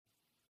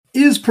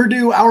Is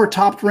Purdue our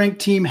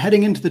top-ranked team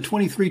heading into the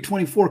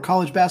 23-24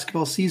 college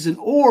basketball season,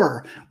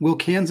 or will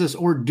Kansas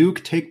or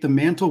Duke take the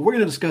mantle? We're going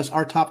to discuss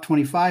our top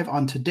 25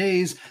 on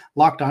today's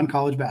Locked On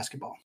College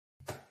Basketball.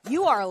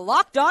 You are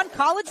Locked On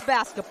College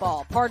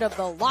Basketball, part of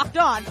the Locked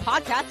On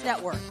Podcast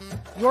Network.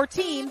 Your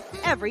team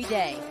every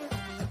day.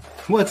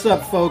 What's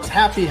up, folks?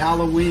 Happy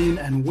Halloween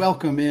and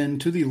welcome in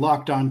to the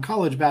Locked On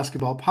College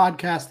Basketball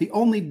Podcast, the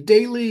only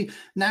daily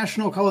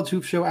national college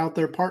hoop show out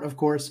there, part, of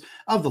course,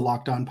 of the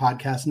Locked On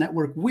Podcast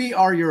Network. We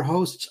are your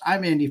hosts.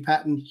 I'm Andy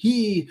Patton.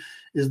 He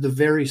is the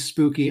very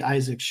spooky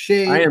Isaac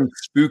Shea. I am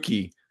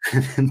spooky.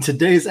 And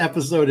today's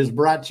episode is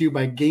brought to you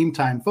by Game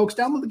Time. Folks,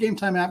 download the Game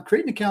Time app,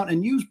 create an account,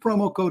 and use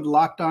promo code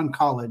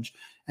LOCKEDONCollege,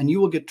 and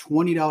you will get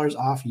 $20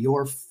 off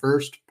your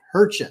first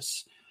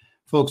purchase.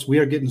 Folks, we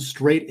are getting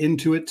straight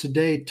into it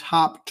today.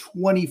 Top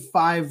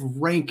 25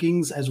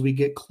 rankings as we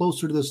get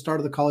closer to the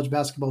start of the college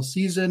basketball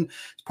season.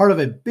 It's part of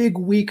a big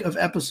week of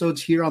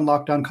episodes here on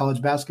Locked On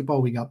College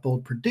Basketball. We got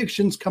bold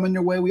predictions coming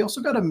your way. We also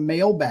got a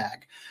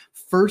mailbag.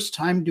 First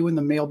time doing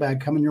the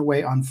mailbag coming your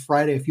way on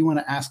Friday. If you want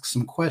to ask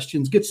some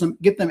questions, get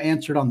them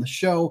answered on the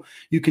show,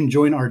 you can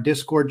join our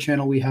Discord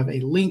channel. We have a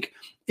link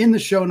in the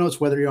show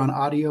notes, whether you're on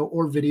audio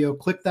or video.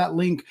 Click that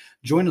link,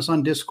 join us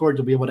on Discord.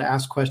 You'll be able to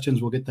ask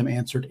questions. We'll get them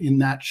answered in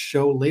that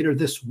show later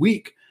this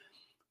week.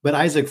 But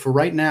Isaac, for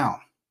right now,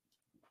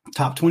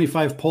 top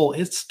 25 poll,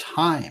 it's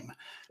time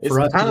for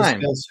us to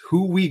discuss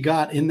who we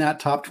got in that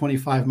top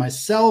 25.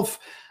 Myself,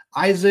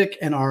 Isaac,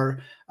 and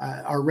our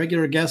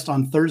regular guest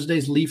on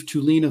Thursdays, Leaf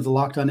Tulane of the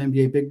Locked On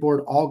NBA Big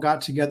Board, all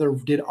got together,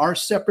 did our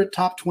separate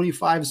top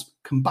 25s,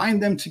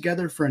 combined them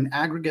together for an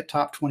aggregate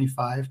top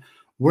 25.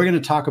 We're going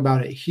to talk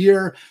about it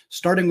here,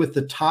 starting with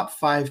the top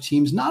 5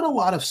 teams. Not a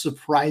lot of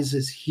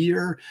surprises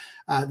here.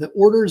 The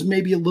orders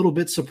may be a little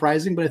bit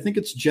surprising, but I think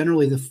it's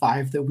generally the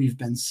 5 that we've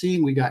been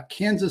seeing. We got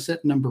Kansas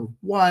at number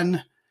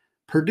 1,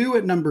 Purdue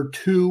at number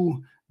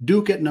 2,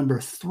 Duke at number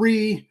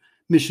 3,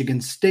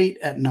 Michigan State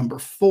at number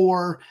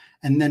 4,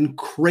 and then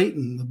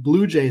Creighton, the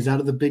Blue Jays out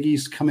of the Big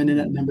East, coming in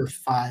at number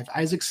 5.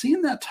 Isaac,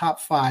 seeing that top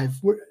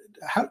 5,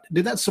 how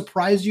did that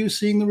surprise you,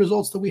 seeing the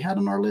results that we had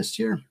on our list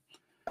here?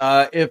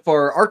 If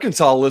our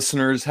Arkansas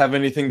listeners have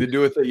anything to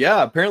do with it,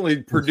 yeah,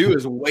 apparently Purdue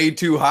is way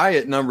too high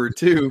at number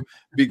 2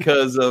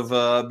 because of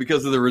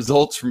the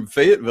results from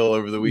Fayetteville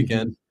over the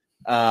weekend,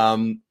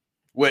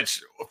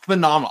 which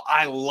phenomenal.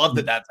 I love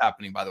that that's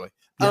happening, by the way.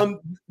 Yeah.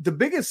 The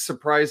biggest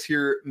surprise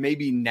here,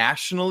 maybe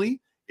nationally,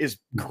 is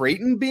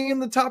Creighton being in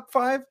the top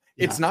 5.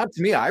 Yeah. It's not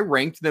to me. I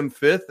ranked them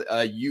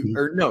 5th.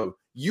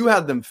 You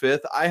had them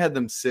 5th. I had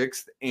them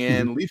 6th,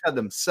 and Leaf had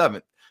them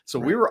 7th. So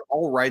we were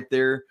all right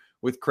there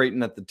with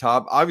Creighton at the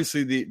top.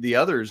 Obviously, the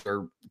others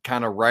are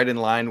kind of right in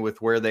line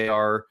with where they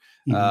are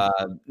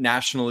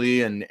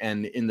nationally and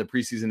in the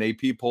preseason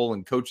AP poll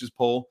and coaches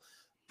poll.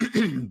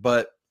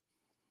 But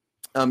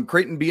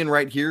Creighton being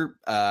right here,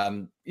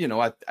 I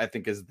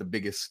think is the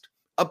biggest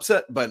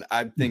upset, but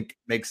I think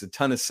makes a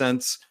ton of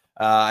sense.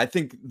 I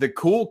think the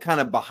cool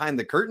kind of behind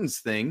the curtains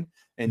thing,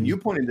 and you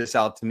pointed this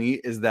out to me,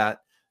 is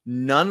that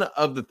none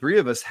of the 3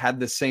 of us had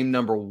the same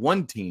number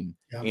 1 team.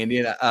 Yeah. And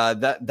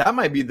that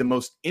might be the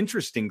most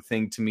interesting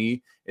thing to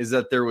me, is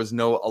that there was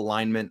no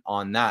alignment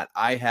on that.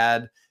 I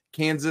had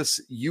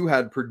Kansas, you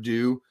had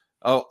Purdue.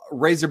 Oh,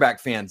 Razorback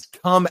fans,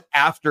 come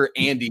after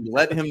Andy.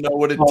 Let him know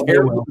what a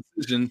terrible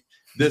decision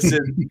this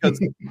is, because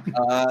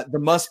the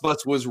Must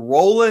Bus was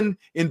rolling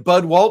in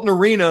Bud Walton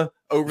Arena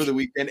over the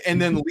weekend,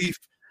 and then Leaf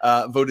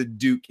voted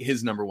Duke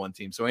his number 1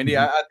 team. So, Andy,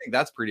 I think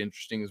that's pretty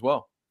interesting as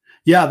well.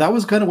 Yeah, that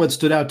was kind of what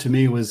stood out to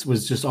me was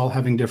just all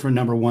having different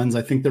number 1s.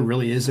 I think there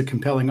really is a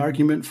compelling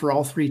argument for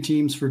all 3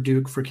 teams, for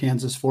Duke, for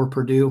Kansas, for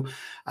Purdue.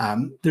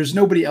 There's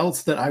nobody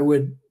else that I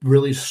would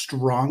really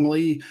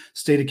strongly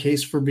state a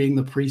case for being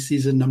the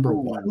preseason number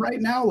 1 right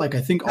now. Like,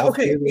 I think all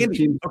 3 of those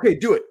teams. Okay,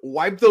 do it.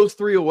 Wipe those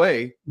 3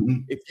 away.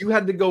 If you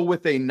had to go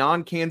with a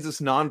non-Kansas,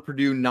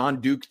 non-Purdue,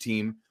 non-Duke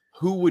team,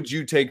 who would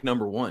you take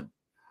number 1?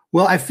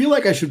 Well, I feel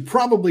like I should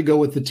probably go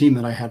with the team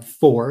that I had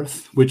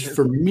 4th, which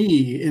for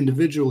me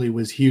individually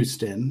was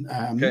Houston.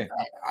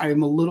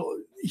 I'm a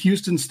little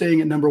Houston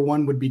staying at number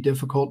 1 would be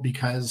difficult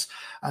because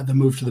the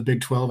move to the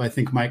Big 12, I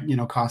think, might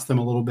cost them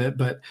a little bit.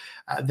 But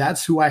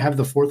that's who I have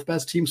the 4th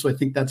best team, so I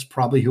think that's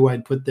probably who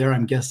I'd put there.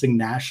 I'm guessing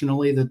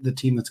nationally that the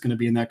team that's going to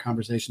be in that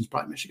conversation is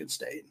probably Michigan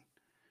State.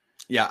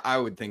 Yeah, I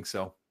would think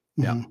so.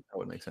 Yeah, that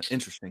would make sense.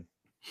 Interesting.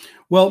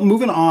 Well,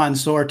 moving on.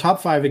 So our top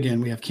 5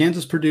 again, we have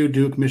Kansas, Purdue,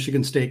 Duke,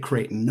 Michigan State,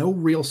 Creighton. No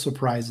real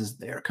surprises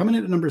there. Coming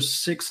in at number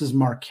 6 is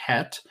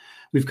Marquette.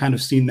 We've kind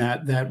of seen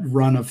that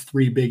run of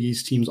 3 Big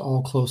East teams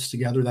all close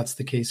together. That's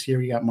the case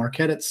here. You got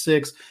Marquette at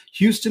 6.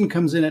 Houston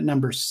comes in at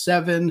number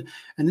 7.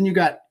 And then you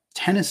got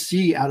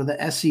Tennessee out of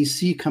the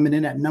SEC coming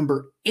in at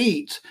number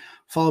 8.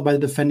 followed by the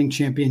defending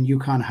champion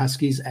UConn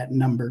Huskies at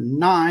number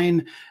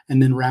 9,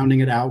 and then rounding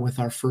it out with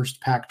our first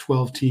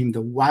Pac-12 team,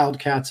 the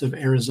Wildcats of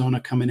Arizona,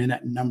 coming in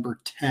at number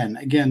 10.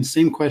 Again,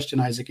 same question,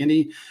 Isaac.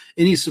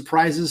 Any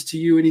surprises to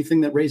you? Anything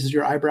that raises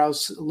your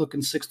eyebrows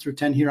looking 6 through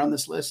 10 here on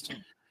this list?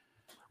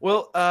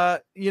 Well,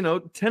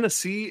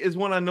 Tennessee is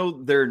one. I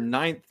know they're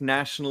 9th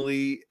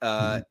nationally,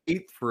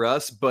 8th for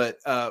us. But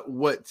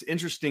what's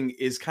interesting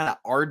is kind of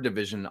our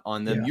division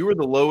on them. Yeah. You were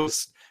the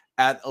lowest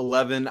at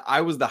 11.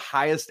 I was the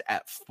highest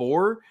at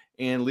 4,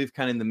 and Leaf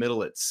kind of in the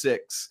middle at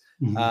 6.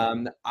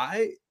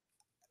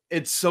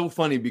 It's so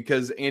funny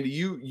because Andy,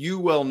 you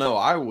well know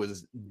I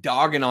was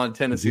dogging on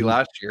Tennessee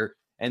last year,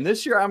 and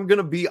this year I'm going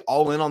to be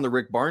all in on the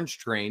Rick Barnes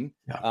train.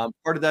 Yeah.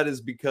 Part of that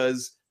is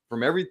because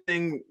from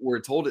everything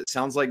we're told, it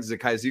sounds like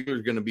Zakai Ziegler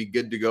is going to be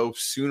good to go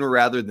sooner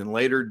rather than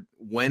later.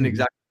 When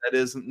exactly that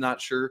is, I'm not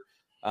sure.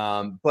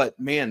 But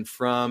man,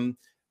 from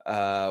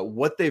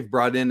what they've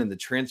brought in the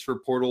transfer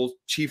portal,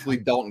 chiefly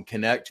Dalton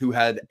Connect, who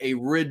had a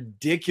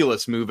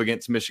ridiculous move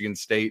against Michigan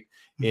State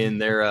in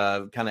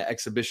their kind of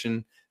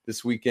exhibition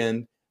this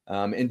weekend.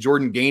 And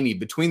Jordan Gainey,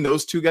 between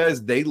those two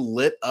guys, they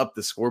lit up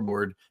the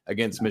scoreboard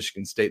against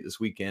Michigan State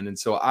this weekend. And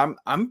so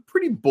I'm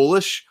pretty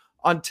bullish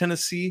on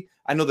Tennessee.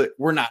 I know that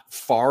we're not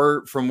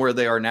far from where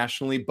they are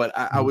nationally, but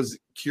I was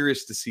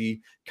curious to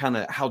see kind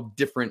of how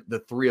different the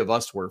three of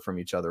us were from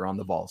each other on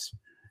the Vols.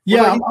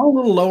 Yeah, I'm a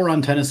little lower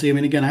on Tennessee. I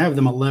mean, again, I have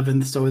them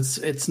 11th, so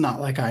it's not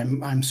like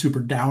I'm super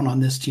down on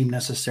this team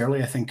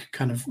necessarily. I think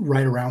kind of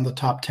right around the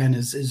top 10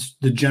 is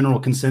the general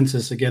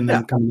consensus. Again,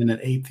 them coming in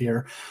at 8th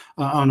here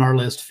on our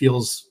list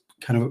feels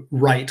kind of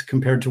right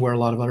compared to where a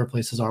lot of other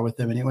places are with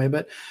them anyway.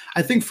 But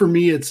I think for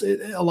me, it's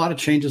a lot of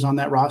changes on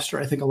that roster.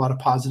 I think a lot of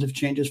positive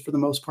changes for the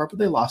most part, but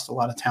they lost a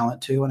lot of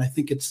talent too. And I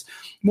think it's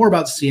more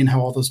about seeing how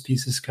all those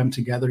pieces come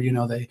together. You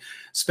know, they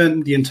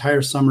spent the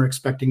entire summer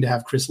expecting to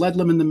have Chris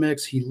Ledlam in the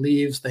mix. He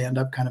leaves. They end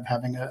up kind of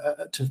having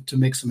to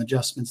make some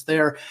adjustments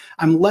there.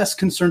 I'm less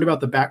concerned about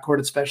the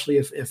backcourt, especially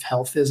if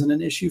health isn't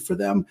an issue for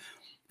them.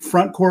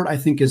 Front court, I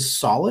think, is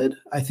solid.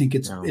 I think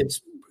it's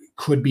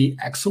could be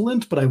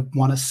excellent, but I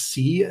want to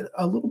see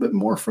a little bit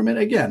more from it.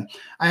 Again,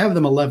 I have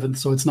them 11th,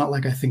 so it's not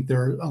like I think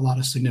there are a lot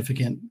of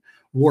significant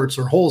warts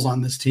or holes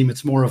on this team.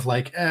 It's more of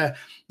like,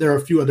 there are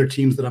a few other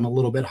teams that I'm a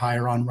little bit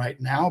higher on right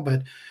now,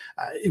 but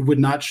it would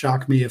not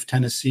shock me if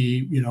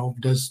Tennessee,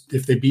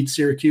 if they beat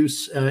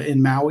Syracuse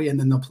in Maui and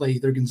then they'll play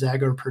either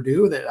Gonzaga or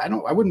Purdue.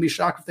 I wouldn't be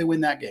shocked if they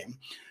win that game,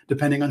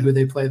 depending on who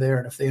they play there.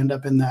 And if they end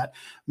up in that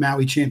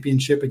Maui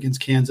championship against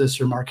Kansas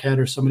or Marquette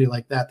or somebody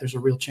like that, there's a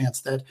real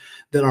chance that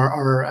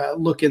our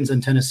look-ins in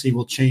Tennessee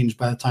will change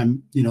by the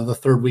time, the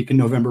third week in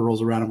November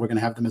rolls around and we're going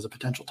to have them as a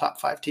potential top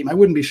 5 team. I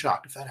wouldn't be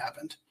shocked if that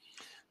happened.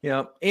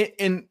 Yeah.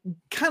 And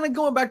kind of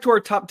going back to our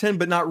top 10,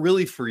 but not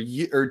really for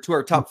you, or to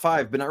our top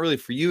 5, but not really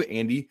for you,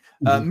 Andy.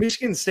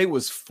 Michigan State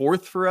was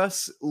 4th for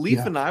us. Leaf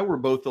and I were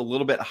both a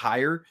little bit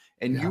higher,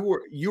 and you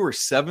were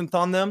 7th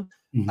on them.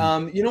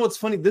 What's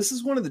funny? This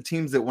is one of the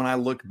teams that when I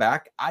look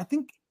back, I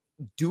think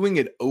doing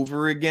it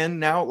over again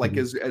now, like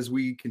as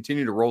we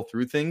continue to roll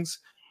through things,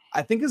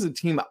 I think as a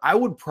team, I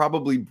would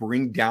probably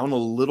bring down a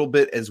little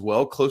bit as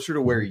well, closer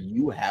to where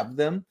you have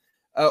them.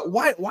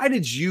 Why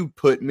did you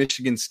put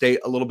Michigan State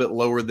a little bit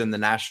lower than the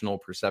national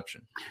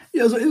perception?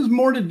 Yeah, it was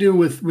more to do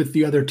with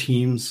the other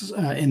teams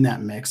in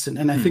that mix.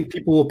 And I think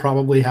people will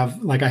probably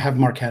have, like I have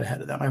Marquette ahead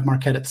of them. I have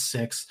Marquette at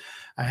 6.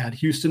 I had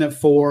Houston at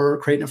 4,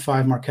 Creighton at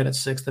 5, Marquette at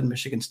 6, then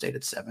Michigan State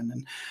at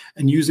 7.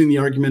 And using the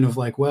argument of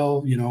like,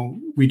 well,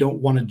 we don't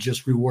want to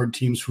just reward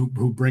teams who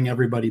bring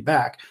everybody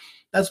back.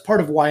 That's part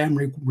of why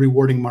I'm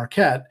rewarding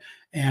Marquette.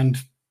 And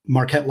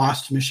Marquette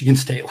lost to Michigan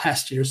State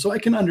last year. So I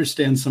can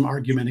understand some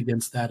argument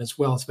against that as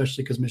well,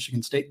 especially because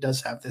Michigan State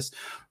does have this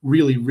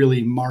really,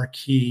 really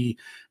marquee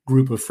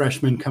group of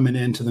freshmen coming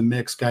into the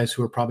mix, guys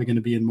who are probably going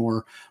to be in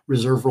more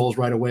reserve roles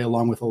right away,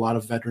 along with a lot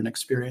of veteran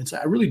experience.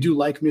 I really do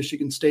like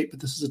Michigan State, but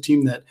this is a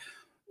team that,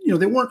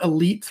 they weren't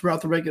elite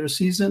throughout the regular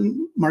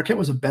season. Marquette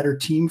was a better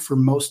team for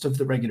most of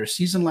the regular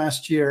season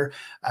last year.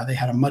 They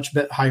had a much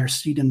higher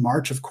seed in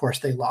March. Of course,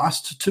 they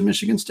lost to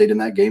Michigan State in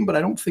that game, but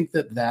I don't think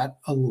that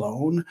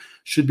alone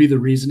should be the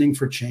reasoning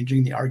for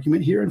changing the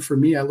argument here. And for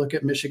me, I look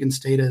at Michigan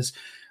State as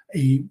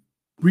a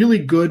really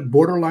good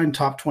borderline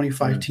top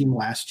 25 team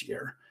last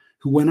year,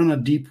 who went on a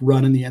deep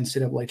run in the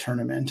NCAA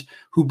tournament,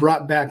 who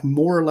brought back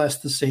more or less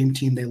the same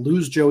team. They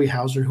lose Joey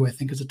Hauser, who I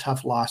think is a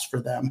tough loss for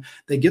them.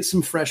 They get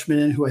some freshmen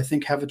in who I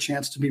think have a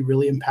chance to be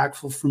really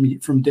impactful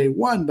from day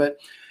one, but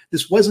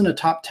this wasn't a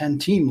top 10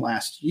 team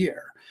last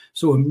year.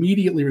 So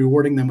immediately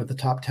rewarding them with the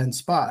top 10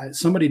 spot.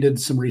 Somebody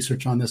did some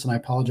research on this, and I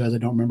apologize, I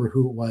don't remember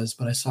who it was,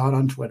 but I saw it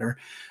on Twitter,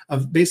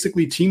 of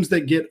basically teams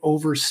that get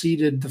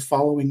overseeded the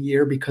following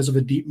year because of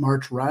a deep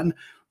March run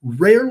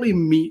rarely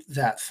meet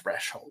that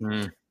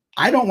threshold.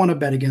 I don't want to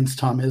bet against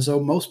Tom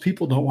Izzo. Most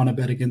people don't want to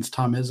bet against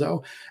Tom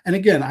Izzo. And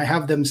again, I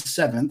have them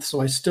 7th,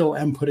 so I still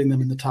am putting them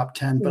in the top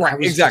 10. But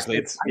right,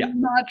 exactly. I'm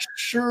not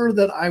sure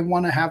that I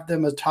want to have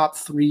them a top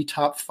 3,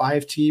 top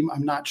 5 team.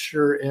 I'm not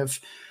sure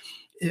if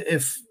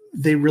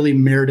they really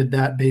merited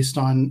that based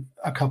on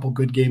a couple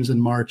good games in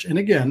March. And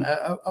again,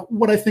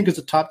 what I think is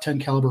a top 10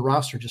 caliber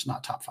roster, just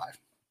not top 5.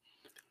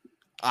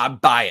 I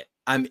buy it.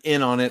 I'm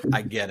in on it.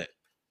 I get it.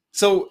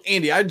 So,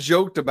 Andy, I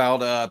joked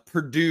about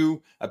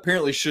Purdue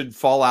apparently should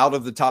fall out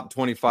of the top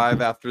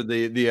 25 after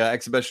the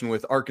exhibition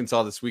with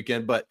Arkansas this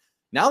weekend. But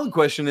now the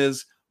question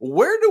is,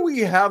 Where do we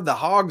have the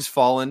Hogs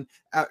falling?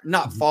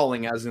 Not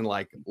falling as in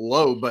like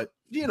low, but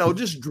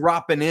just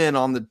dropping in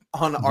on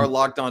our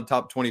Locked On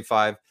Top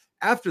 25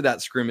 after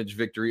that scrimmage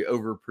victory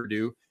over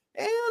Purdue.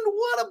 And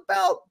what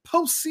about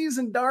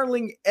postseason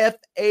darling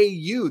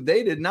FAU?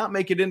 They did not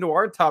make it into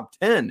our top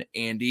 10,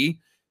 Andy.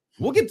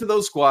 We'll get to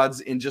those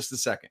squads in just a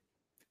second.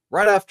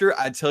 Right after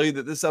I tell you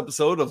that this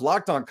episode of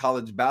Locked On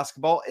College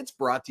Basketball, it's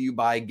brought to you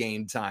by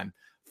Game Time.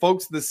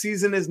 Folks, the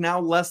season is now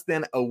less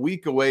than a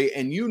week away,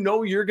 and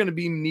you're going to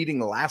be needing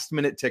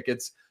last-minute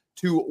tickets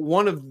to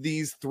one of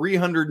these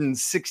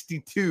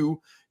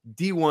 362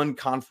 D1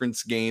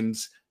 conference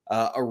games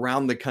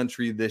around the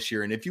country this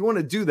year. And if you want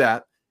to do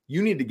that,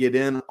 you need to get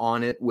in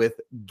on it with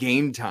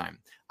Game Time.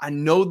 I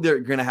know they're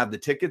going to have the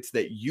tickets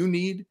that you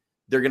need.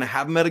 They're going to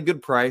have them at a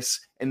good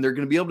price, and they're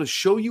going to be able to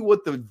show you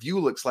what the view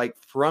looks like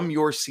from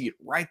your seat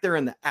right there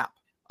in the app.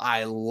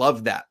 I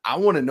love that. I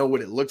want to know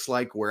what it looks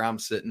like where I'm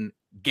sitting.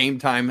 Game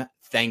Time,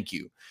 thank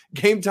you.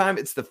 Game Time,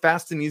 it's the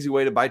fast and easy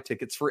way to buy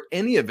tickets for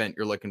any event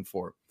you're looking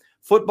for.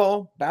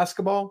 Football,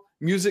 basketball,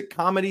 music,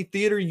 comedy,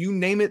 theater, you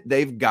name it,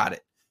 they've got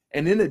it.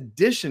 And in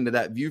addition to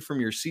that view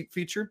from your seat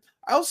feature,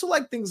 I also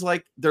like things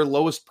like their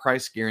lowest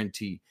price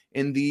guarantee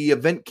and the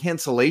event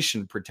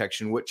cancellation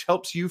protection, which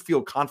helps you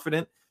feel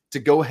confident to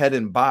go ahead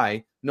and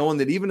buy, knowing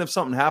that even if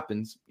something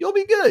happens, you'll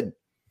be good.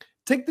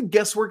 Take the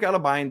guesswork out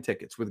of buying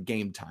tickets with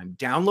Game Time.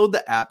 Download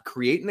the app,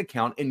 create an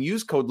account, and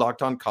use code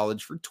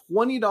LOCKEDONCollege for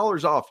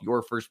 $20 off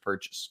your first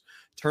purchase.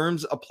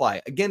 Terms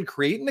apply. Again,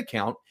 create an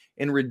account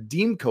and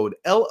redeem code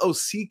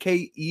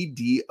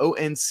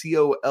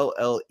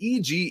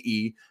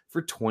LOCKEDONCOLLEGE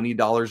for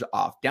 $20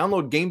 off.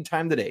 Download Game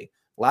Time today.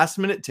 Last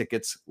minute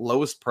tickets,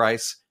 lowest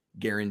price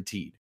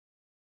guaranteed.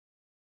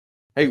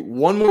 Hey,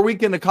 one more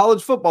weekend of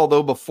college football,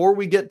 though. Before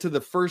we get to the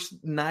first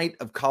night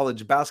of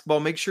college basketball,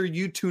 make sure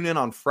you tune in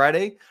on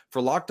Friday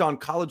for Locked On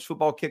College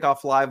Football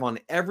Kickoff Live on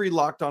every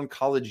Locked On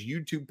College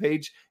YouTube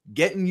page,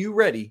 getting you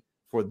ready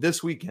for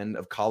this weekend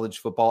of college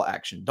football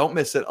action. Don't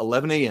miss it,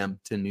 11 a.m.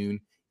 to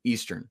noon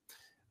Eastern.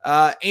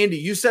 Andy,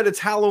 you said it's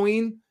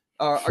Halloween.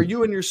 Are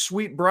you and your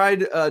sweet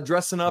bride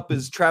dressing up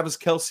as Travis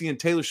Kelce and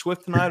Taylor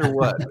Swift tonight, or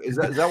what? Is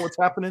that what's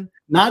happening?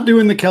 Not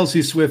doing the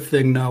Kelce Swift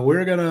thing. No,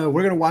 we're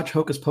gonna watch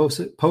Hocus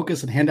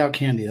Pocus and hand out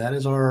candy. That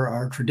is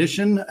our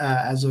tradition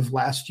as of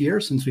last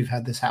year since we've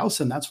had this house,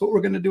 and that's what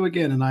we're gonna do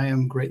again. And I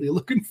am greatly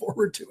looking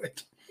forward to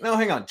it. Now,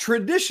 hang on.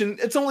 Tradition?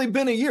 It's only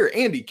been a year.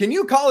 Andy, can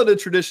you call it a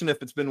tradition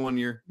if it's been 1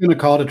 year? I'm gonna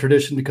call it a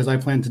tradition because I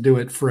plan to do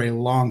it for a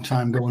long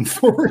time going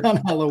forward on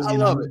Halloween. I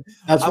love it.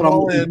 That's what I'm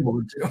looking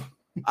forward to.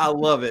 I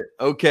love it.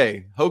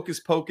 Okay.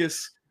 Hocus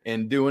Pocus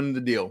and doing the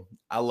deal.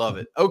 I love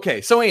it. Okay.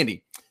 So,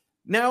 Andy,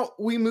 now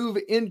we move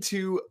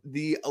into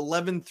the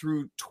 11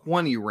 through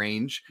 20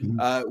 range.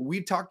 We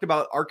talked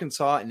about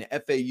Arkansas and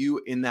FAU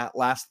in that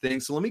last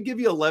thing. So let me give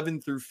you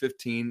 11 through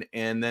 15,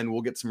 and then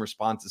we'll get some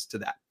responses to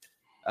that.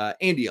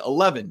 Andy,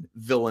 11,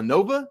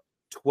 Villanova,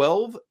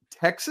 12,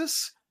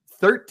 Texas,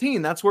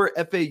 13. That's where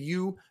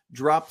FAU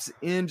drops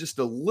in just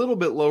a little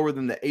bit lower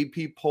than the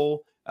AP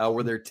poll.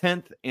 Where they're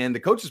 10th, and the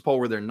coaches poll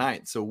where they're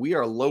 9th. So we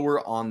are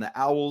lower on the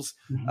Owls.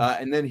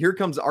 And then here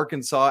comes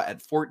Arkansas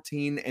at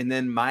 14, and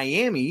then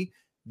Miami,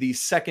 the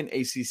second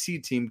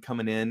ACC team,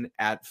 coming in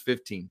at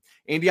 15.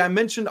 Andy, I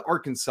mentioned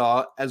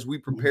Arkansas as we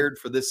prepared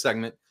for this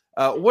segment.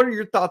 What are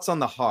your thoughts on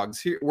the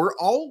Hogs? Here,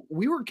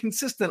 we were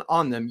consistent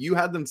on them. You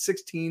had them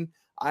 16,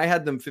 I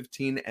had them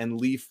 15, and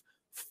Leaf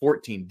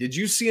 14. Did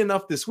you see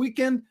enough this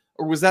weekend,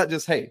 or was that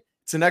just, hey,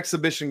 it's an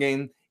exhibition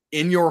game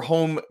in your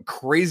home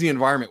crazy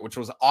environment, which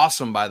was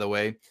awesome, by the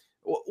way?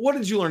 What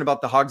did you learn about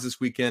the Hogs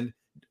this weekend?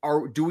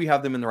 Do we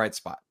have them in the right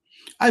spot?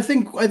 I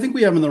think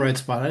we have them in the right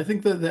spot. I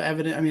think that the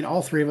evidence, I mean,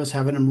 all three of us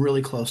having them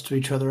really close to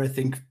each other, I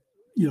think,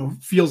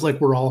 feels like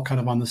we're all kind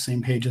of on the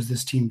same page as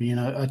this team being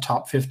a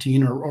top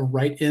 15 or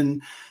right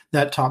in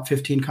that top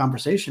 15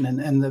 conversation.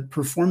 And the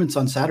performance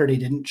on Saturday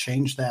didn't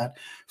change that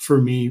for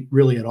me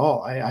really at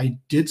all. I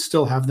did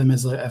still have them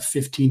as a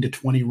 15 to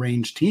 20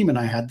 range team, and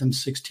I had them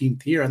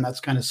 16th here. And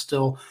that's kind of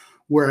still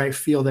where I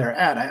feel they're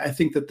at. I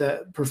think that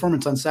the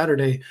performance on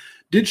Saturday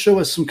did show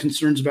us some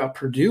concerns about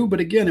Purdue,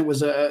 but again, it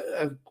was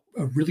a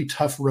really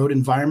tough road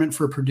environment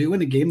for Purdue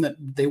in a game that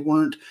they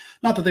weren't,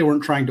 not that they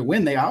weren't trying to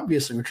win. They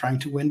obviously were trying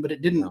to win, but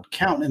it didn't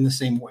count in the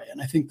same way.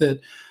 And I think that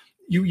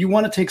you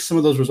want to take some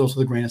of those results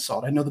with a grain of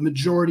salt. I know the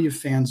majority of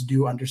fans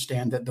do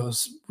understand that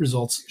those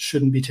results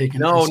shouldn't be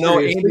taken. No,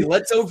 Andy,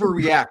 let's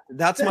overreact.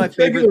 That's my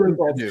favorite thing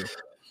to do.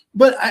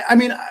 But I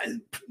mean,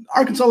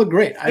 Arkansas looked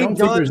great. I don't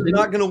think they're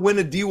not going to win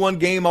a D1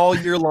 game all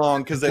year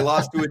long because they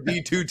lost to a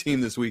D2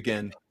 team this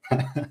weekend.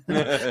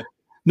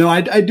 No,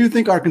 I do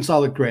think Arkansas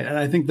looked great. And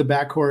I think the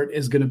backcourt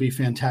is going to be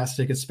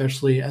fantastic,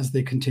 especially as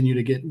they continue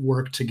to get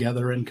work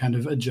together and kind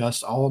of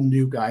adjust, all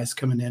new guys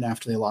coming in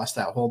after they lost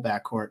that whole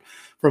backcourt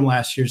from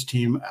last year's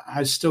team.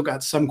 I still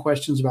got some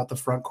questions about the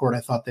front court. I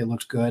thought they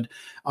looked good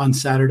on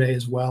Saturday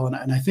as well.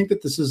 And I think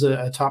that this is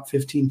a top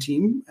 15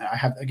 team. I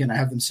have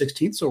them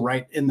 16th, so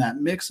right in that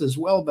mix as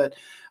well. But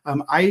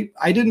I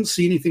didn't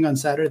see anything on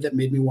Saturday that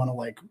made me want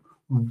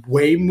to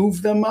way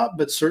move them up,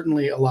 but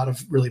certainly a lot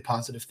of really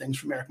positive things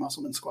from Eric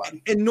Musselman's squad.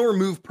 And nor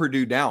move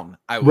Purdue down,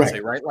 I would say,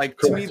 right? Like,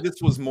 to me,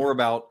 this was more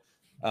about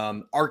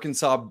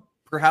Arkansas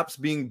perhaps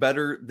being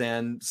better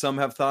than some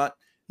have thought,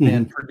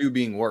 and Purdue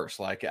being worse.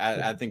 Like,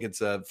 I think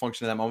it's a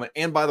function of that moment.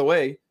 And by the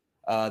way,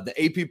 the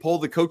AP poll,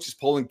 the coaches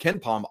poll, and Ken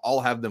Palm all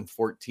have them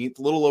 14th,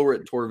 a little lower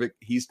at Torvik.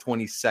 He's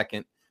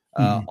 22nd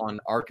on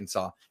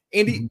Arkansas.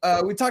 Andy,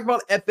 we talked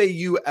about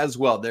FAU as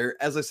well.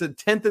 They're, as I said,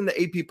 10th in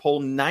the AP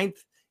poll, 9th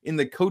in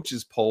the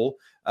coaches poll.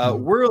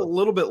 We're a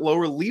little bit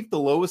lower. Leaf the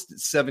lowest at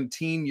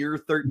 17. You're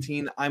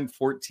 13. I'm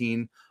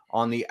 14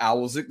 on the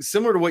Owls.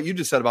 Similar to what you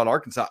just said about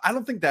Arkansas. I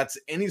don't think that's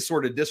any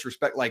sort of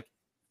disrespect. Like,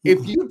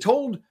 if you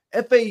told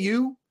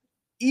FAU,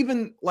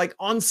 even like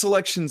on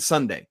Selection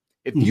Sunday,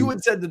 if you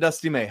had said to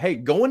Dusty May, hey,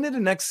 going into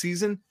next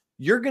season,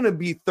 you're going to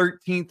be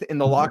 13th in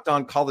the Locked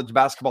On College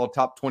Basketball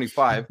Top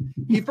 25.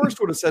 He first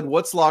would have said,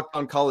 what's Locked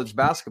On College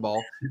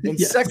Basketball? And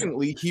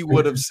secondly, he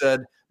would have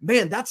said,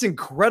 man, that's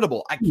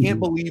incredible. I can't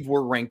believe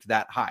we're ranked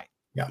that high.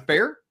 Yeah.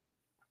 Fair?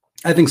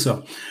 I think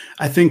so.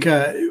 I think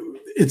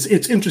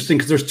it's interesting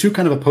because there's two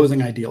kind of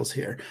opposing ideals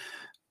here.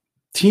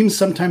 Teams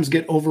sometimes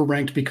get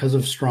overranked because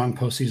of strong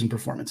postseason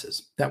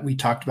performances. That we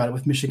talked about it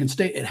with Michigan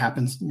State. It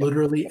happens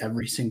literally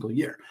every single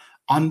year.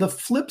 On the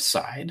flip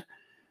side,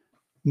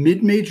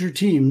 mid-major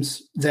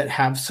teams that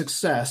have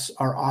success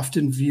are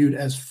often viewed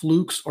as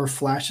flukes or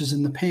flashes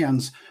in the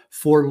pans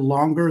for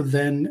longer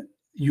than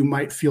you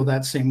might feel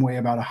that same way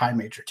about a high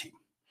major team.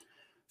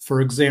 For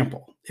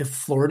example, if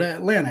Florida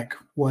Atlantic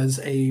was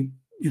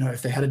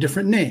if they had a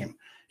different name,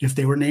 if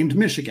they were named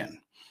Michigan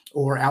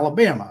or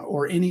Alabama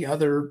or any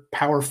other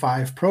Power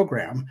 5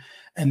 program,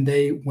 and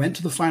they went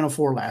to the Final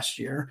Four last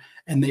year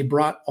and they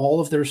brought all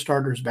of their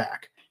starters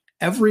back,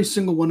 every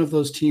single one of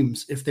those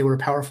teams, if they were a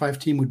Power 5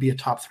 team, would be a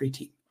top 3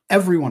 team.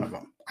 Every one of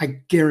them,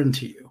 I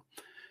guarantee you.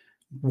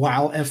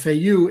 While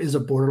FAU is a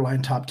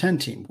borderline top 10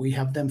 team, we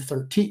have them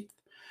 13th.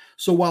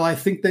 So while I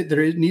think that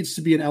there needs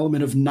to be an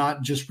element of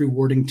not just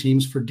rewarding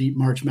teams for deep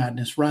March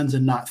Madness runs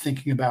and not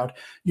thinking about,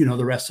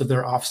 the rest of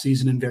their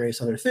offseason and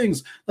various other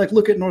things, like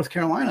look at North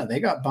Carolina. They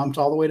got bumped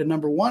all the way to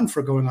number 1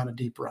 for going on a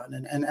deep run.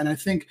 And I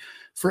think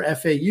for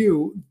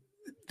FAU,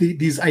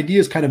 these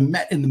ideas kind of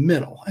met in the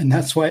middle. And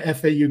that's why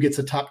FAU gets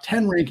a top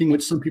 10 ranking,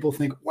 which some people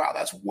think, wow,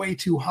 that's way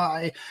too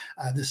high.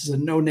 This is a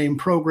no-name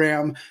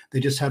program.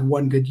 They just had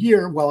one good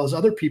year. While as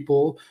other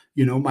people,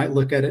 might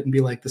look at it and be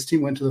like, this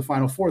team went to the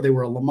Final Four. They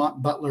were a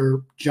Lamont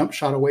Butler jump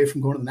shot away from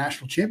going to the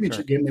national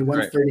championship game. They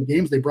won 30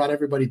 games. They brought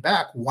everybody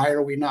back. Why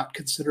are we not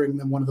considering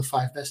them one of the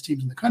 5 best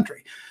teams in the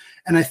country?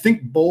 And I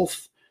think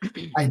both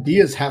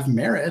ideas have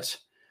merit.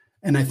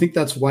 And I think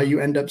that's why you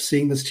end up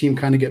seeing this team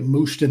kind of get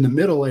mooshed in the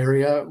middle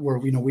area where,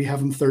 we have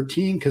them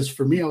 13. Because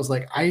for me, I was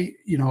like, I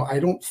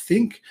don't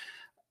think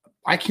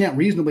I can't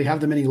reasonably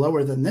have them any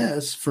lower than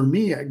this. For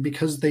me,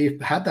 because they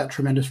had that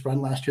tremendous run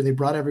last year, they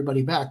brought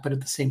everybody back. But at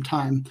the same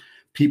time,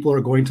 people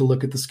are going to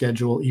look at the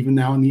schedule, even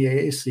now in the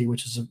AAC,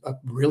 which is a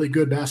really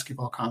good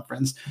basketball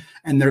conference.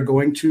 And they're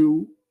going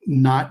to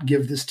not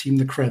give this team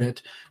the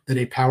credit that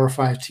a Power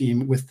 5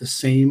 team with the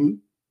same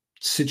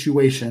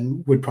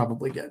situation would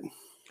probably get.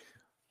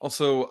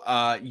 Also,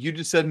 you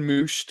just said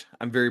mooshed.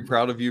 I'm very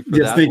proud of you for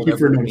yes, that. Thank you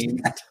for noticing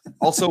that.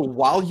 Also,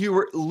 while you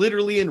were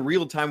literally in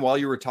real time, while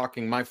you were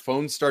talking, my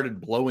phone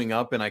started blowing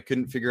up and I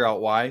couldn't figure out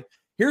why.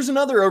 Here's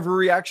another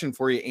overreaction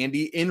for you,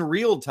 Andy. In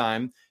real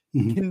time,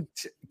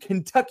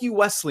 Kentucky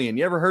Wesleyan.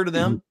 You ever heard of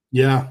them?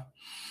 Yeah.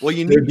 Well,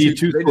 you need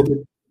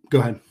to. Go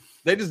ahead.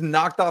 They just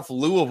knocked off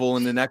Louisville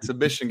in an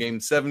exhibition game,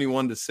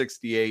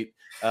 71-68.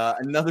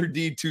 Another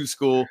D2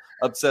 school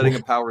upsetting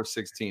a Power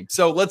 6 team.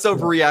 So let's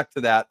overreact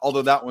to that,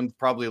 although that one's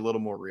probably a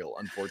little more real,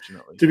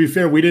 unfortunately. To be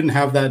fair, we didn't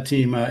have that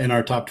team in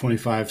our top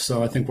 25,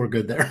 so I think we're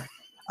good there.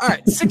 All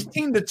right,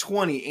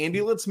 16-20.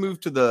 Andy, let's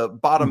move to the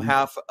bottom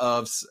half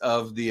of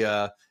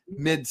the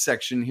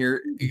midsection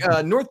here.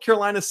 North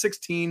Carolina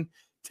 16,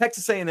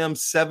 Texas A&M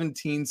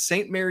 17,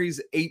 St.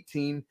 Mary's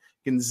 18,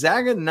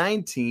 Gonzaga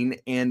 19,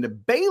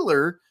 and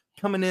Baylor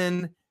coming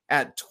in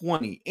at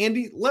 20.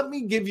 Andy, let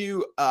me give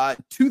you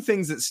 2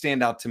 things that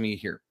stand out to me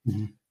here.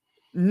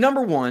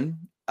 Number one,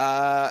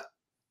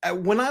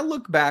 when I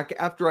look back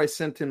after I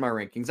sent in my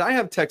rankings, I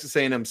have Texas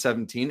A&M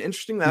 17.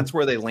 Interesting, that's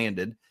where they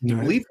landed.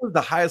 Right. Leaf was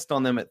the highest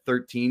on them at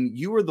 13.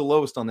 You were the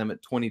lowest on them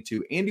at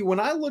 22. Andy, when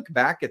I look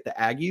back at the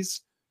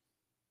Aggies,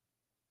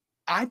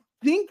 I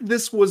think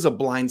this was a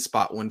blind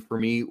spot one for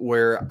me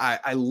where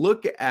I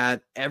look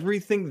at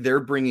everything they're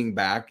bringing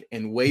back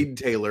and Wade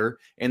Taylor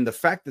and the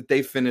fact that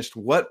they finished,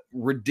 what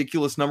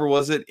ridiculous number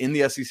was it in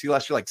the SEC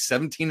last year, like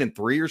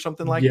 17-3 or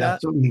something like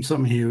that?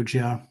 Something huge,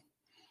 yeah.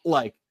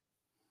 Like,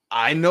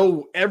 I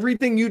know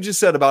everything you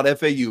just said about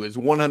FAU is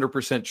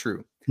 100%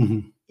 true.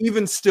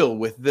 Even still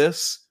with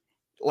this,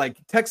 like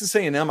Texas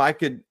A&M, I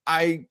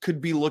could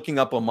be looking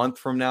up a month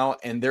from now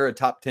and they're a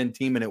top 10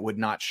 team and it would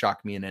not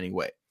shock me in any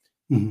way.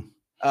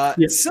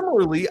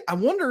 Similarly, I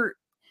wonder,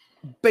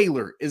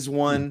 Baylor is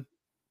one.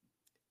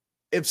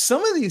 If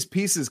some of these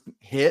pieces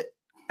hit,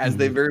 as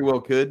they very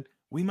well could,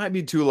 we might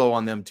be too low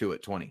on them too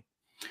at 20.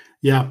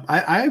 Yeah,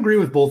 I agree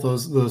with both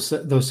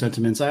those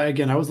sentiments. I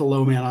was the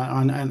low man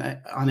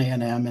on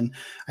A&M, and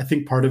I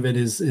think part of it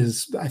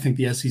is I think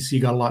the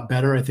SEC got a lot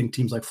better. I think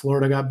teams like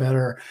Florida got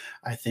better.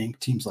 I think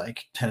teams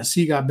like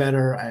Tennessee got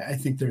better. I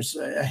think there's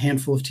a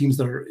handful of teams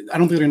that are. I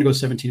don't think they're going to go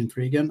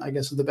 17-3 again, I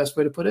guess is the best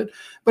way to put it.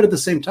 But at the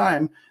same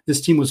time,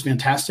 this team was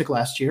fantastic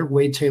last year.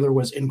 Wade Taylor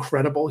was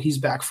incredible. He's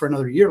back for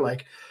another year.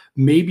 Like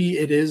maybe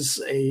it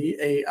is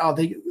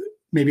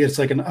maybe it's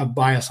like a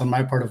bias on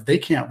my part if they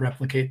can't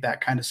replicate that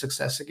kind of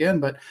success again,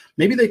 but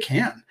maybe they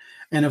can.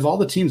 And of all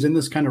the teams in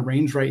this kind of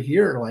range right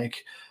here,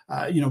 like,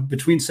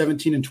 between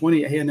 17 and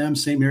 20, A&M,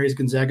 St. Mary's,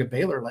 Gonzaga,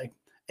 Baylor, like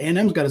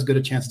A&M's got as good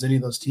a chance as any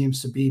of those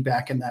teams to be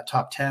back in that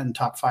top 10,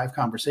 top 5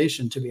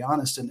 conversation, to be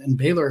honest. And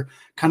Baylor,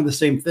 kind of the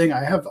same thing.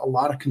 I have a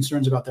lot of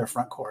concerns about their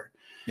front court.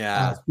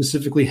 Yeah.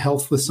 Specifically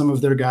health with some of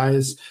their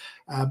guys.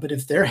 But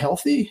if they're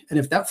healthy and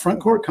if that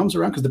front court comes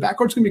around, because the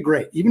backcourt's going to be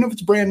great, even if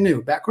it's brand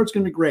new, backcourt's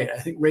going to be great. I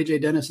think Ray J.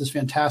 Dennis is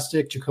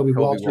fantastic. Jacoby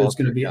Walter is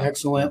going to be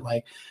excellent.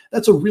 Like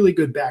that's a really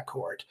good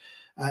backcourt.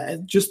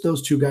 Just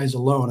those two guys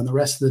alone, and the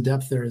rest of the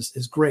depth there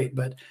is great.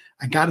 But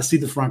I got to see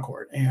the front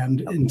court,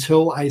 and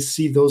until I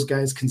see those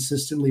guys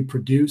consistently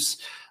produce,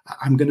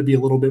 I'm going to be a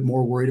little bit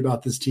more worried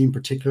about this team,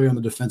 particularly on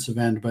the defensive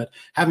end. But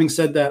having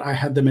said that, I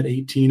had them at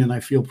 18, and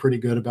I feel pretty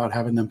good about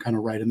having them kind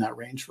of right in that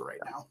range for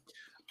right now.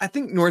 I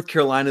think North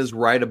Carolina is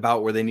right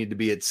about where they need to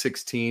be at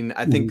 16.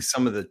 I think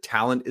some of the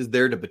talent is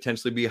there to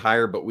potentially be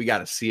higher, but we got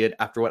to see it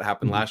after what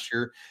happened last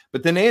year.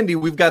 But then, Andy,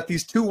 we've got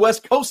these two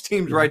West Coast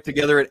teams right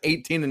together at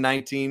 18 and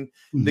 19.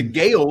 The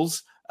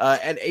Gales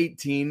at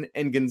 18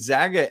 and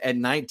Gonzaga at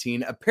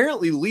 19.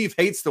 Apparently, Leaf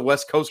hates the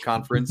West Coast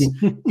Conference.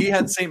 He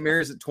had St.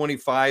 Mary's at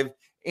 25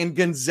 and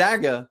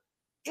Gonzaga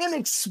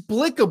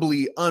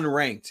inexplicably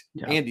unranked.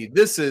 Yeah. Andy,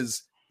 this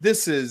is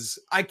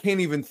I can't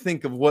even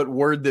think of what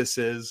word this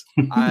is.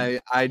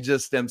 I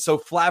just am so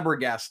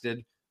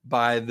flabbergasted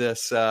by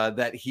this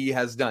that he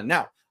has done.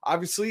 Now,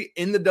 obviously,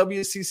 in the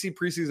WCC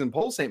preseason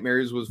poll, St.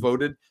 Mary's was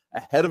voted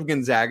ahead of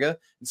Gonzaga.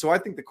 And so I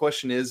think the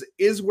question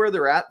is where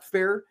they're at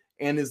fair,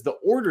 and is the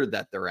order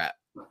that they're at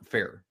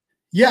fair?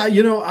 Yeah,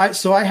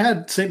 I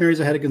had St.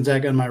 Mary's ahead of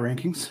Gonzaga in my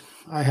rankings.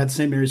 I had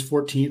St. Mary's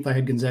 14th. I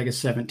had Gonzaga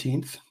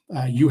 17th.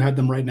 You had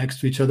them right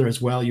next to each other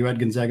as well. You had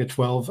Gonzaga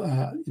 12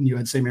 and you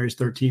had St. Mary's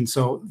 13.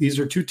 So these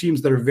are two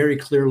teams that are very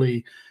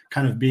clearly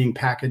kind of being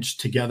packaged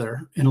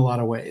together in a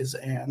lot of ways.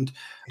 And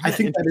I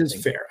think that is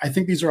fair. I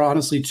think these are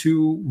honestly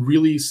two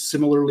really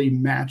similarly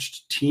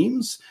matched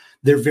teams.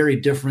 They're very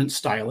different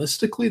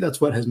stylistically.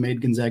 That's what has made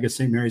Gonzaga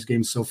St. Mary's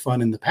games so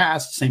fun in the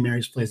past. St.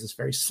 Mary's plays this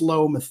very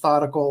slow,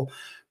 methodical,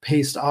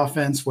 paced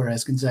offense,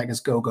 whereas Gonzaga's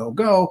go, go,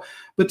 go.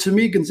 But to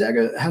me,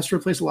 Gonzaga has to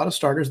replace a lot of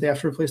starters. They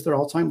have to replace their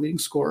all-time leading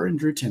scorer in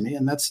Drew Timme,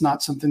 and that's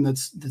not something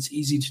that's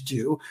easy to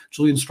do.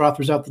 Julian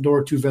Strother's out the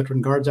door, 2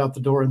 veteran guards out the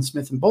door, and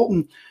Smith and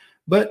Bolton.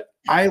 But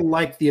I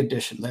like the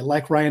additions. I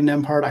like Ryan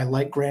Nembhard. I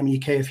like Graham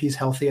Ike if he's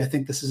healthy. I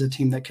think this is a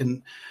team that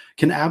can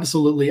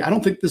absolutely – I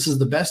don't think this is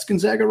the best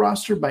Gonzaga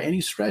roster by any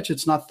stretch.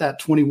 It's not that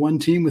 21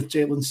 team with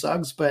Jalen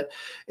Suggs, but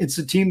it's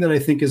a team that I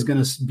think is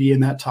going to be in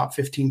that top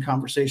 15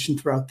 conversation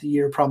throughout the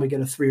year, probably get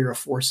a 3 or a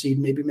 4 seed,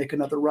 maybe make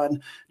another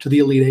run to the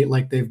Elite Eight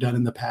like they've done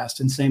in the past.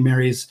 And St.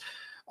 Mary's –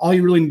 all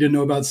you really need to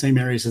know about St.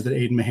 Mary's is that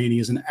Aiden Mahaney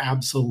is an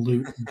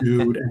absolute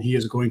dude, and he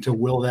is going to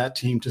will that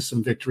team to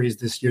some victories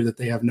this year that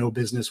they have no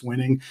business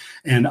winning.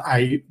 And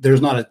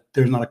there's not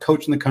a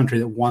coach in the country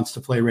that wants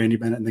to play Randy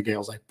Bennett and the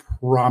Gales. I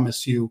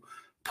promise you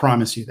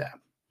that.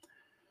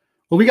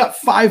 Well, we got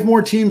 5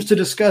 more teams to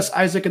discuss,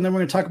 Isaac, and then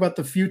we're going to talk about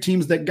the few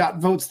teams that got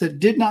votes that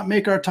did not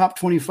make our top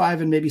 25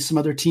 and maybe some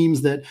other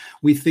teams that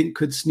we think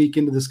could sneak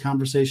into this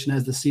conversation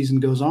as the season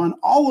goes on.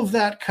 All of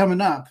that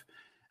coming up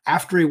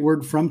after a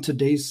word from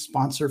today's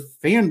sponsor,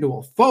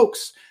 FanDuel.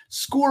 Folks,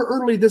 score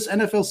early this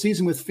NFL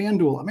season with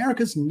FanDuel,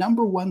 America's #1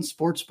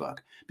 sportsbook,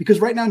 because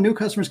right now new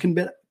customers can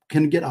get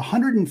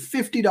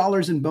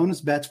 $150 in bonus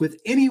bets with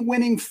any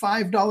winning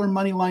 $5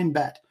 money line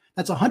bet.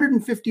 That's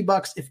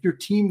 $150 if your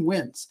team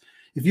wins.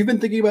 If you've been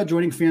thinking about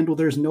joining FanDuel,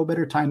 there's no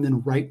better time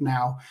than right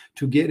now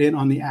to get in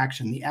on the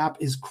action. The app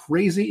is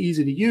crazy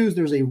easy to use.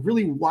 There's a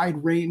really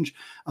wide range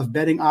of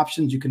betting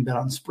options. You can bet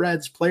on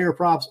spreads, player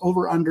props,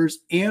 over-unders,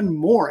 and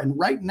more. And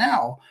right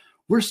now,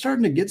 we're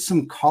starting to get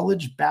some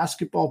college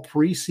basketball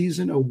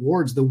preseason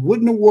awards. The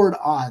Wooden Award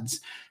odds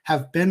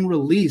have been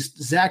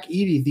released. Zach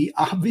Edey, the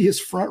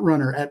obvious front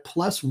runner, at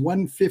plus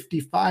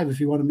 155. If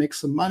you want to make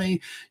some money,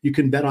 you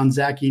can bet on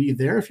Zach Edey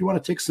there. If you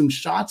want to take some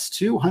shots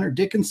too, Hunter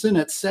Dickinson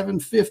at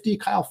 750,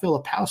 Kyle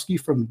Filipowski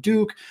from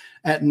Duke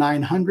at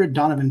 900,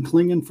 Donovan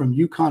Clingan from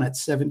UConn at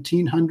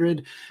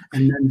 1,700,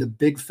 and then the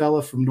big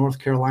fella from North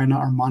Carolina,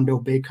 Armando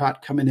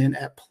Bacot, coming in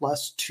at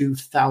plus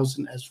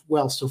 2,000 as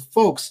well. So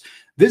folks,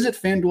 visit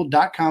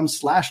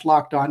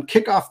FanDuel.com/lockedon.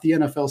 Kick off the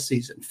NFL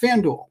season.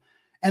 FanDuel,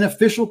 an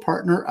official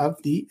partner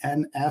of the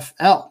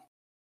NFL.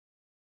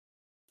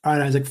 All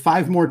right, Isaac,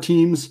 5 more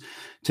teams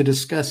to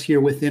discuss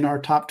here within our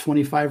top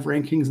 25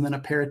 rankings, and then a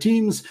pair of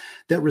teams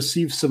that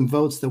received some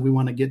votes that we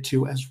want to get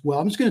to as well.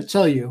 I'm just going to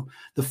tell you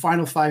the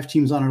final 5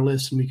 teams on our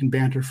list, and we can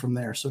banter from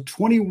there. So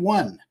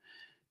 21,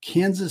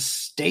 Kansas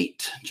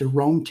State,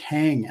 Jerome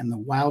Tang and the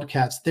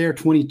Wildcats there.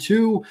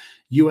 22,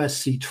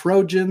 USC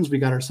Trojans. We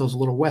got ourselves a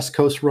little West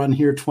Coast run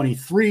here.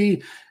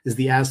 23 is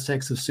the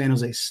Aztecs of San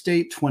Jose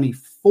State.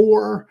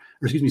 24,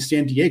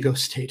 San Diego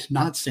State,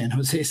 not San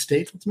Jose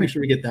State. Let's make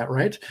sure we get that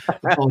right.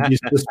 Apologies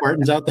to the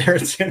Spartans out there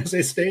at San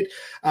Jose State.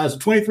 So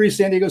 23,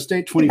 San Diego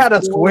State. 24. Had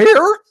us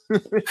where?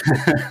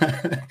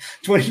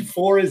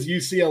 24 is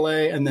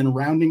UCLA. And then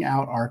rounding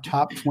out our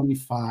top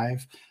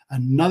 25,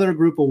 another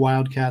group of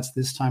Wildcats,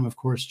 this time, of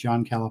course,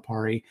 John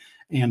Calipari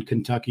and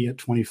Kentucky at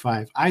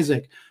 25.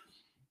 Isaac,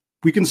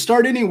 we can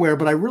start anywhere,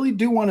 but I really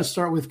do want to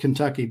start with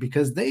Kentucky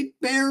because they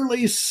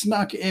barely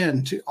snuck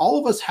in. All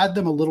of us had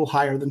them a little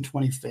higher than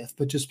 25th,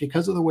 but just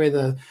because of the way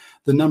the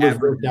numbers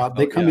worked out,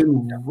 they come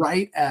in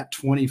right at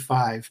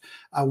 25.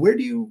 Where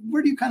do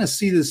you kind of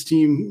see this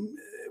team,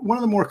 one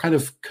of the more kind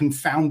of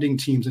confounding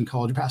teams in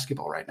college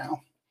basketball right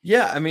now?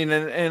 Yeah, I mean,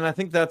 and I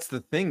think that's the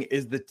thing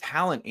is the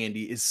talent,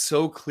 Andy, is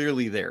so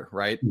clearly there,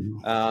 right?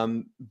 Mm-hmm.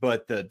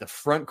 But the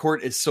front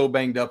court is so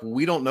banged up.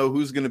 We don't know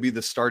who's going to be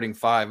the starting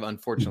five,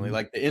 unfortunately. Mm-hmm.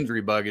 Like the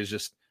injury bug is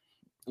just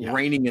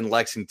reigning in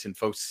Lexington,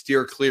 folks.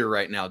 Steer clear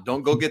right now.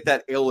 Don't go get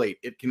that L8.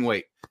 It can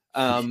wait.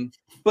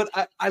 But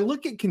I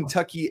look at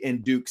Kentucky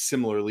and Duke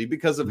similarly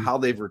because of how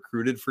they've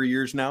recruited for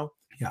years now.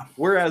 Yeah.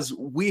 Whereas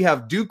we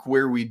have Duke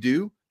where we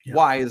do. Yeah.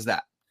 Why is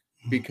that?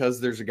 Because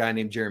there's a guy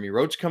named Jeremy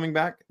Roach coming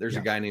back. There's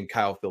a guy named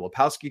Kyle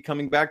Filipowski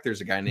coming back. There's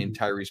a guy named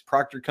Tyrese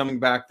Proctor coming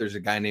back. There's a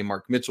guy named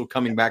Mark Mitchell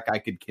coming back. I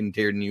could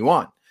continue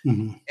on.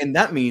 Mm-hmm. And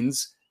that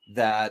means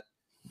that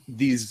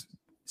these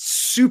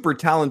super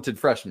talented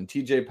freshmen,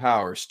 TJ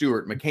Power,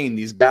 Stewart, McCain,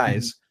 these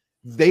guys,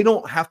 they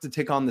don't have to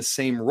take on the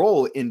same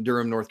role in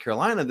Durham, North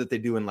Carolina that they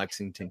do in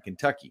Lexington,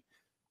 Kentucky.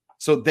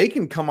 So they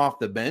can come off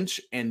the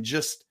bench and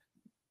just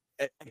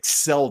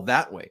excel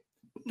that way.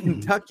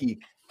 Kentucky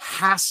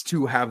has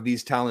to have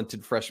these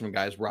talented freshman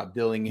guys, Rob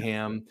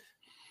Dillingham,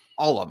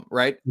 all of them,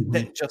 right?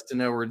 Mm-hmm. Justin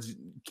Edwards,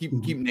 keep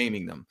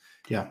naming them.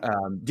 Yeah.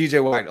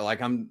 DJ White,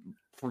 like I'm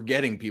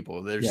forgetting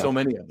people. There's so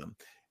many of them.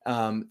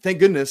 Thank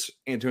goodness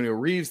Antonio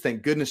Reeves.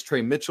 Thank goodness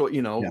Trey Mitchell.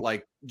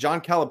 Like John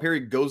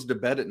Calipari goes to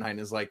bed at night and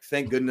is like,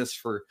 thank goodness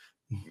for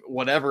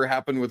whatever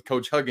happened with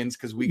Coach Huggins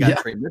because we got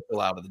Trey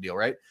Mitchell out of the deal,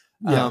 right?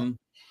 Yeah.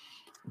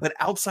 But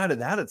outside of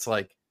that, it's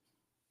like,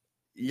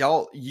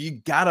 y'all, you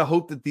gotta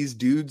hope that these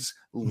dudes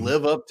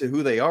live up to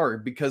who they are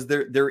because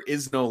there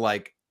is no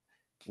like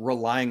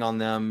relying on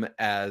them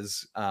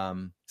as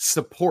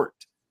support.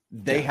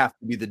 They have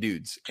to be the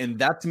dudes, and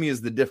that to me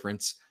is the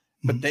difference.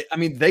 But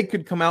they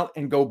could come out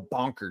and go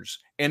bonkers,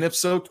 and if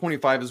so,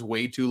 25 is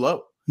way too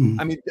low.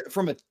 I mean,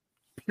 from a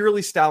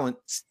purely talent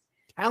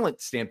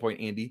standpoint,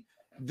 Andy,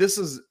 this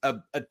is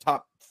a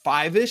top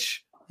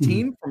 5-ish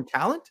team from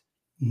talent.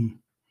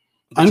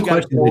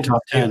 Unquestionably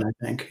top 10, I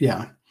think.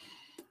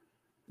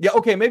 Yeah,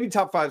 okay, maybe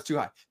top 5 is too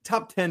high.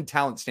 Top 10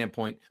 talent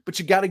standpoint, but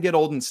you got to get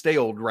old and stay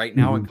old right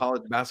now in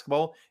college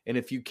basketball. And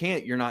if you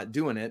can't, you're not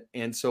doing it.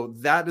 And so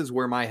that is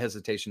where my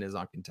hesitation is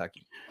on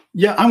Kentucky.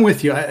 Yeah, I'm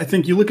with you. I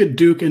think you look at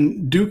Duke,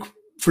 and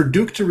for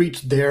Duke to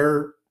reach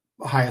their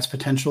highest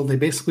potential, they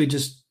basically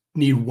just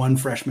need one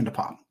freshman to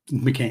pop,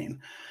 McCain.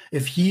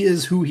 If he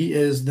is who he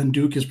is, then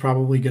Duke is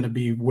probably going to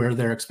be where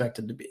they're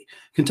expected to be.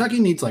 Kentucky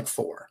needs like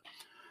 4.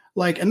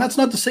 And that's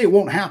not to say it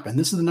won't happen.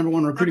 This is the number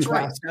 1 recruiting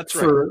class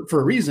for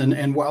a reason.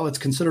 And while it's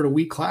considered a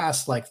weak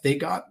class, like they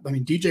got,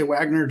 DJ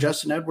Wagner,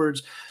 Justin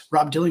Edwards,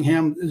 Rob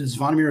Dillingham,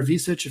 Zvonimir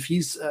Avicic, if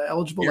he's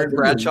eligible. Aaron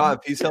Bradshaw,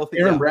 if he's healthy.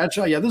 Aaron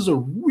Bradshaw. Yeah, this is a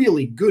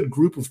really good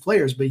group of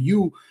players, but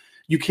you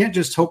can't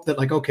just hope that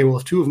like, okay, well,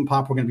 if 2 of them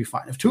pop, we're going to be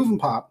fine. If 2 of them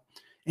pop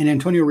and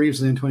Antonio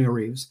Reeves and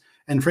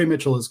Trey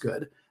Mitchell is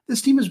good, this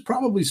team is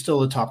probably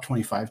still a top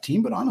 25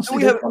 team, but honestly,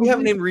 we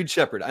haven't named Reed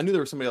Shepherd. I knew there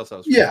was somebody else.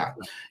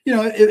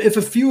 If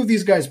a few of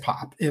these guys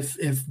pop,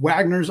 if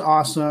Wagner's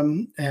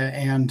awesome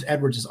and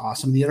Edwards is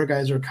awesome, the other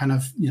guys are kind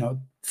of,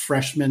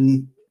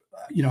 freshmen,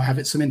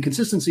 have some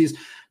inconsistencies.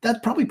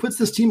 That probably puts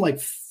this team like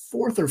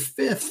 4th or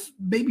 5th,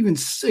 maybe even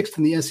 6th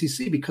in the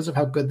SEC because of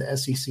how good the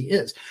SEC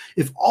is.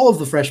 If all of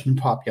the freshmen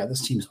pop,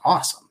 this team's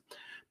awesome.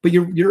 But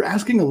you're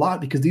asking a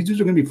lot because these dudes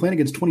are going to be playing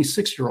against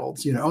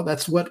 26-year-olds.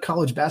 That's what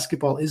college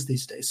basketball is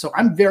these days. So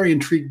I'm very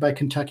intrigued by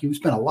Kentucky. We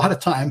spent a lot of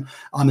time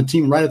on the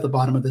team right at the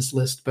bottom of this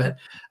list, but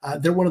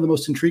they're one of the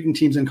most intriguing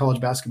teams in college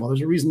basketball.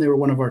 There's a reason they were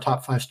one of our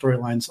top 5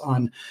 storylines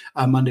on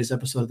Monday's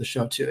episode of the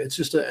show too. It's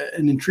just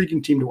an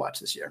intriguing team to watch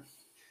this year.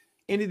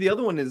 Andy, the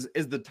other one is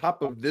the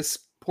top of this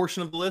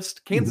portion of the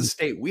list, Kansas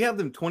State. We have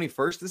them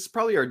 21st. This is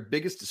probably our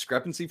biggest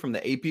discrepancy from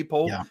the AP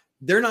poll. Yeah.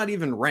 They're not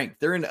even ranked.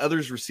 They're in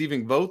others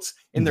receiving votes,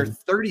 and they're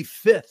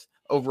 35th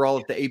overall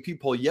at the AP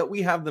poll, yet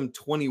we have them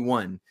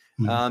 21.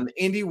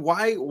 Andy,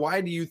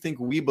 why do you think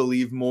we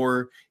believe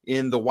more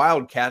in the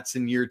Wildcats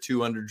in year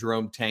 2 under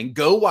Jerome Tang?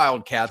 Go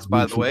Wildcats,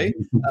 by the way,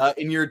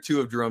 in year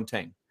 2 of Jerome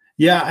Tang.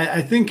 Yeah,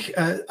 I think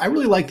I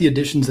really like the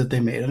additions that they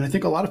made. And I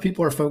think a lot of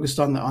people are focused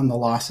on the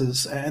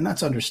losses, and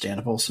that's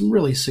understandable. Some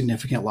really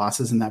significant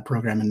losses in that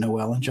program in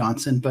Noel and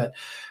Johnson. But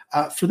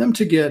for them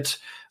to get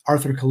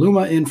Arthur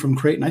Kaluma in from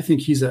Creighton, I think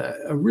he's a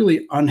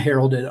really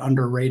unheralded,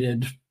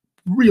 underrated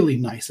really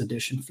nice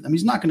addition for them.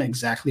 He's not going to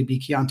exactly be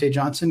Keontae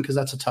Johnson because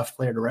that's a tough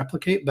player to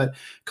replicate, but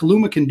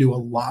Kaluma can do a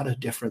lot of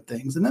different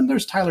things. And then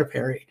there's Tyler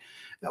Perry,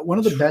 one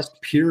of the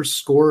best pure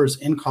scorers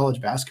in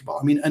college basketball.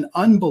 I mean, an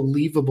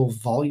unbelievable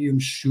volume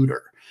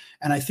shooter.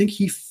 And I think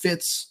he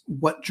fits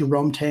what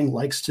Jerome Tang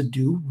likes to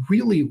do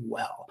really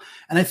well.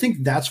 And I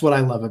think that's what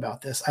I love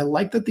about this. I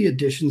like that the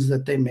additions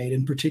that they made,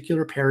 in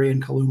particular Perry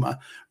and Kaluma,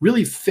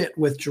 really fit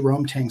with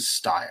Jerome Tang's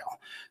style.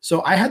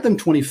 So I had them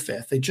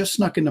 25th. They just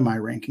snuck into my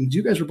rankings.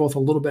 You guys were both a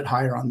little bit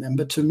higher on them.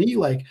 But to me,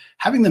 like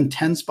having them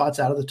 10 spots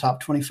out of the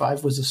top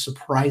 25 was a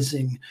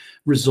surprising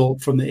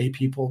result from the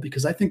AP poll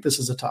because I think this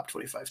is a top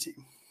 25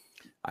 team.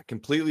 I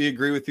completely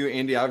agree with you,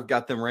 Andy. I've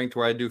got them ranked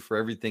where I do for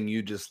everything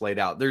you just laid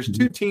out. There's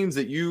two teams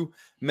that you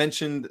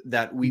mentioned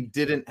that we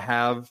didn't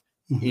have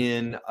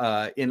in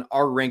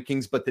our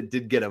rankings, but that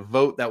did get a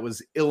vote. That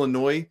was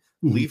Illinois.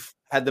 Leaf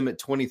had them at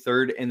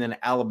 23rd, and then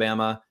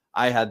Alabama,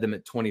 I had them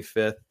at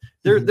 25th.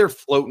 They're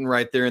floating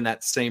right there in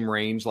that same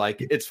range. Like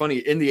it's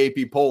funny in the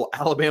AP poll,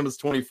 Alabama's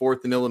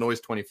 24th and Illinois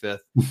is 25th.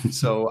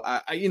 So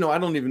I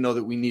don't even know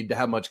that we need to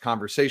have much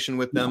conversation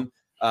with them.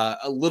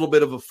 A little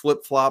bit of a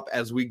flip-flop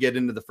as we get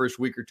into the first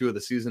week or two of the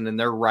season, and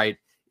they're right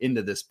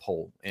into this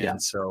poll.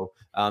 And so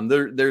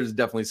there's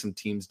definitely some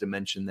teams to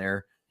mention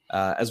there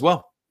as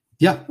well.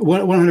 Yeah,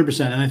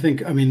 100%. And I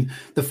think, I mean,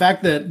 the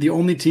fact that the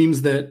only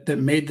teams that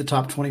made the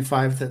top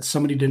 25 that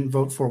somebody didn't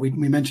vote for, we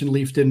mentioned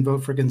Leaf didn't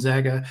vote for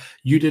Gonzaga.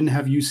 You didn't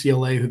have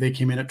UCLA, who they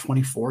came in at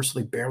 24, so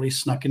they barely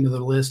snuck into the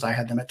list. I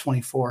had them at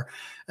 24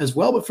 as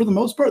well. But for the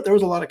most part, there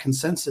was a lot of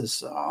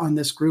consensus on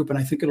this group. And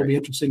I think it'll be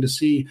interesting to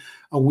see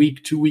a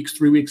week, 2 weeks,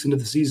 3 weeks into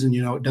the season,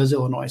 does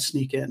Illinois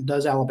sneak in?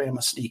 Does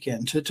Alabama sneak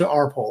in to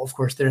our poll? Of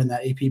course, they're in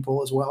that AP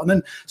poll as well. And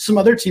then some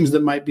other teams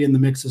that might be in the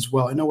mix as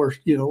well. I know we're,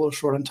 a little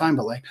short on time,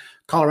 but like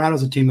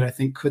Colorado's a team that I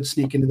think could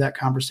sneak into that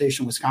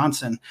conversation.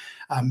 Wisconsin,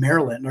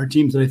 Maryland are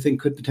teams that I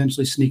think could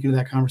potentially sneak into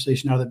that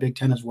conversation out of the Big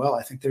Ten as well.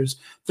 I think there's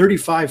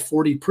 35,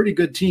 40 pretty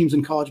good teams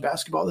in college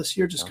basketball this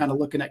year, just kind of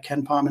looking at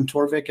Ken Pom and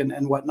Torvik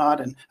and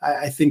whatnot. And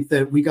I think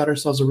that we got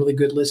ourselves a really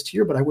good list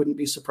here, but I wouldn't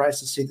be surprised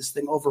to see this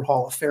thing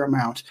overhaul a fair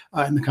amount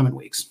in the coming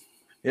weeks.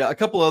 Yeah, a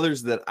couple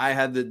others that I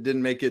had that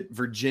didn't make it.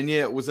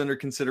 Virginia was under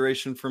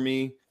consideration for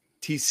me.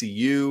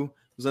 TCU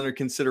was under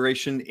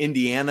consideration.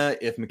 Indiana,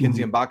 if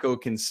Mackenzie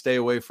Mbako can stay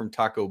away from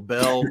Taco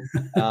Bell,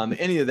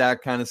 any of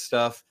that kind of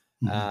stuff.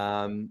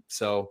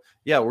 So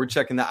yeah, we're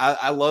checking that.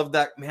 I love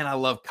that, man. I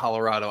love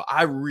Colorado.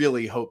 I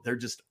really hope they're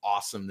just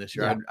awesome this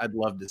year. I'd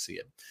love to see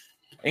it.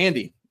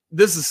 Andy,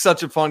 this is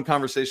such a fun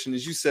conversation.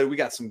 As you said, we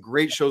got some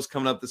great shows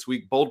coming up this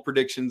week. Bold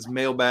predictions,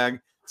 mailbag.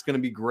 It's going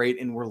to be great.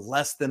 And we're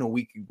less than a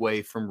week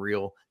away from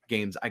real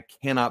games. I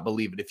cannot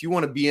believe it. If you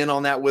want to be in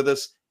on that with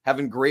us,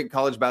 having great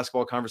college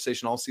basketball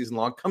conversation all season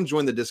long, come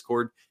join the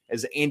Discord.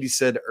 As Andy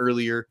said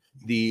earlier,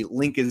 the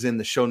link is in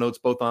the show notes,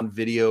 both on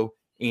video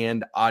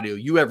and audio.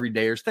 You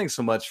everydayers, thanks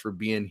so much for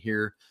being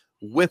here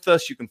with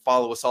us. You can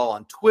follow us all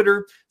on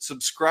Twitter,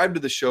 subscribe to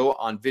the show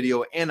on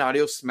video and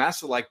audio,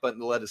 smash the like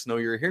button to let us know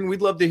you're here. And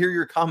we'd love to hear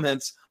your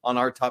comments on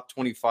our top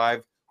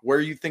 25,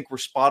 where you think we're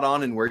spot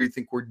on and where you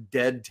think we're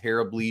dead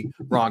terribly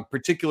wrong,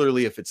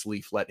 particularly if it's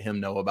Leaf. Let him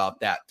know about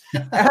that.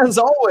 As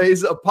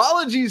always,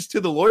 apologies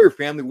to the lawyer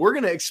family. We're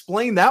going to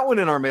explain that one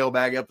in our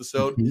mailbag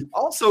episode.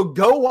 Also,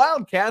 go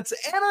Wildcats.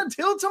 And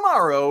until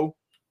tomorrow,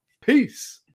 peace.